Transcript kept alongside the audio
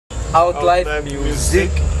Outlife music,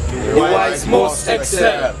 the wise most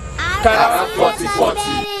excel. Cara 4040.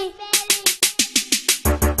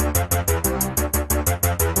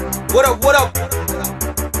 What up, what up?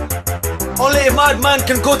 Only a madman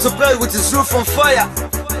can go to bed with his roof on fire.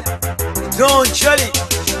 Don't jelly.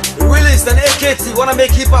 Realest and AKT wanna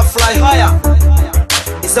make hip hop fly higher.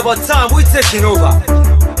 It's about time we taking over.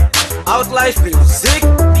 Outlife music,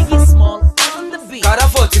 Biggie Small on the beat. Cara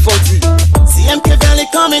 4040. CMK VELLI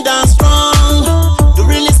coming down strong. The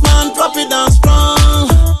realest man drop it down strong.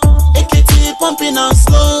 AKT pumping on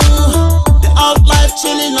slow. The Outlife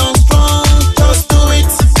chilling on strong. Just do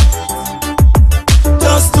it.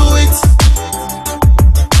 Just do it.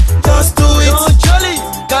 Just do it. Don't jelly.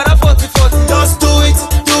 Cara 4040. Just do it.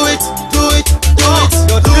 Do it. Do it. Do it.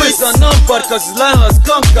 Your Do days it. are numbered cause the line has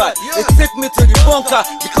conquered. They take me to the bunker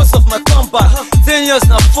because of my comeback. 10 years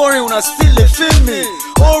now foreign when I still they feel me.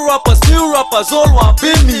 All rappers, new rappers, all want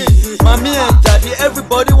be me. Mommy and daddy,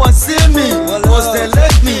 everybody want see me. Cause they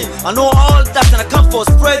let me. I know all that and I come for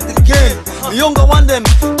spread the game. The younger one them,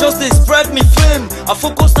 just they spread me fame. I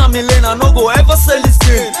focus on me lane, I no go ever sell this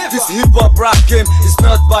game. This hip hop rap game is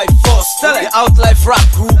not by force. Tell the Outlife rap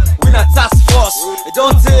group, we not task force. They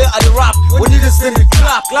don't say I the rap, we need to send the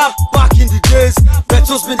clap. Clap back in the days,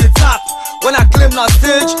 Petro's been the top. When I claim that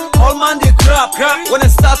stage, all man they grab. When I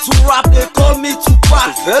start to rap, they call me to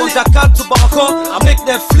back. From Dakar to Bangkok, I make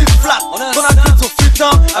them flip flap. Gonna get to flip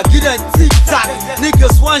down, I give them tic tac.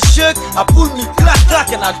 Niggas one shake, I pull me clack clack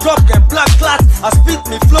and I drop them black clack. I spit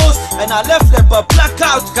me flows and I left them but black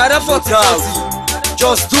out. Cara 4040,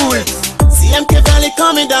 just do it. CMK VELLI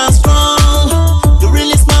coming down strong. The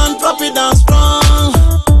realest man drop it down strong.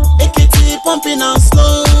 AKT pumping on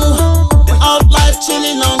slow. The Outlife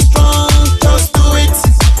chilling on strong. Just do it.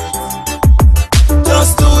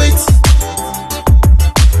 Just do it.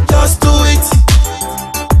 Just do it.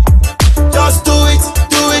 Just do it.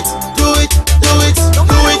 Do it. Do it. Do it. No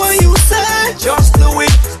matter what you say, just do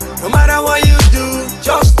it. No matter what you do,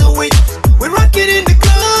 just do it. We rock it in the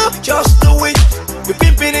club, just do it. We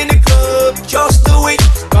pimping in the club, just do it.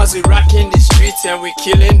 Cause we rocking the streets and we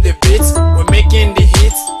killing the beats. We're making the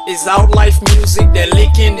hits. It's Outlife music, they're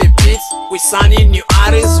licking the beats. We signing new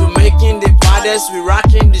artists, we're making the baddest. We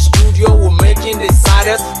rocking the studio, we're making the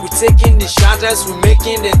saddest. We're taking the shatters, we're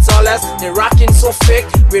making the tallest. They're rocking so fake,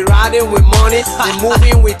 we're riding with money. We're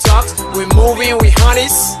moving with talks, we're moving with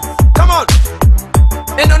honeys. Come on!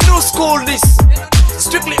 In the new school this,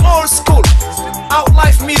 strictly old school.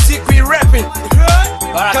 Outlife music we rapping.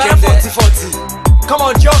 Cara 4040. Come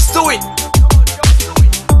on, just do it.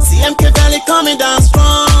 CMK VELLI coming down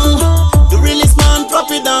strong. The realest man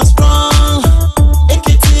drop it down strong.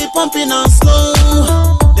 AKT pumping on slow.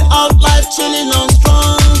 The Outlife chilling on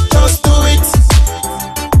strong. Just do it.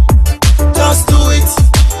 Just do it.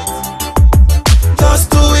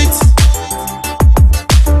 Just do it.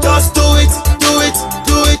 Just do it. Do it.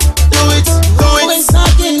 Do it. Do it. Do it. Always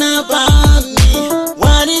talking about me.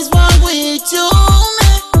 What is wrong with you,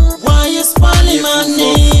 man? Why you spoiling my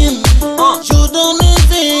name? You don't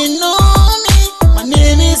even know me. My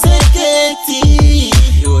name is AKT.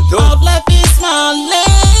 Outlife is my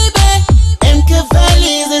label. MK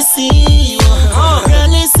VELLI is the CEO.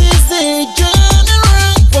 Realest is the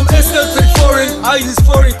general. From SL to foreign, I use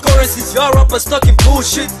foreign currencies. Your rappers talking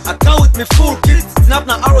bullshit. I come with me full kit. Snap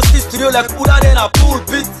na arrow studio like Uda then a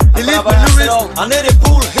pulpit. Delete my lyrics, I need a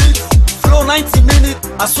pull hit. Flow 90 minutes,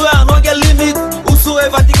 I swear I don't get limit.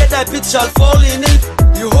 Whosoever to get that bitch shall fall in it.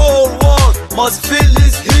 The whole world must feel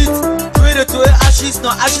this heat. Traded to ashes, no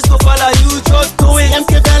ashes go follow you. Just do it.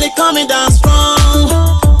 CMK VELLI coming down strong.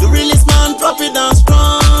 The realest man drop it down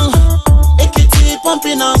strong. AKT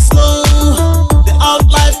pumping on slow. The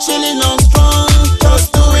Outlife chilling on strong.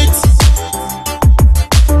 Just do it.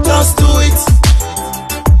 Just do it.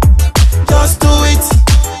 Just do it.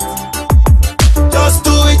 Just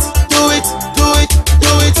do it. Do it. Do it.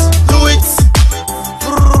 Do it. Do it.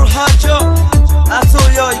 Hajo, I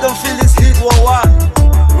told you, you gon' feel this heat worldwide.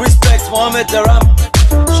 Respect Mohammed Daram.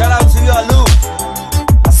 Shout out to you, Alu.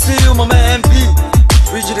 I see you, my man MB.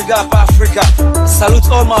 Bridge the Gap Africa. Salute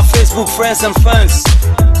all my Facebook friends and fans.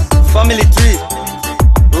 Family Tree.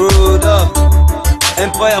 Road up.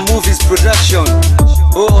 Empire Movies Production.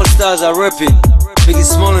 All stars are rapping. Biggie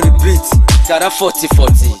Small on the beat. Cara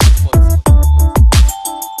 4040.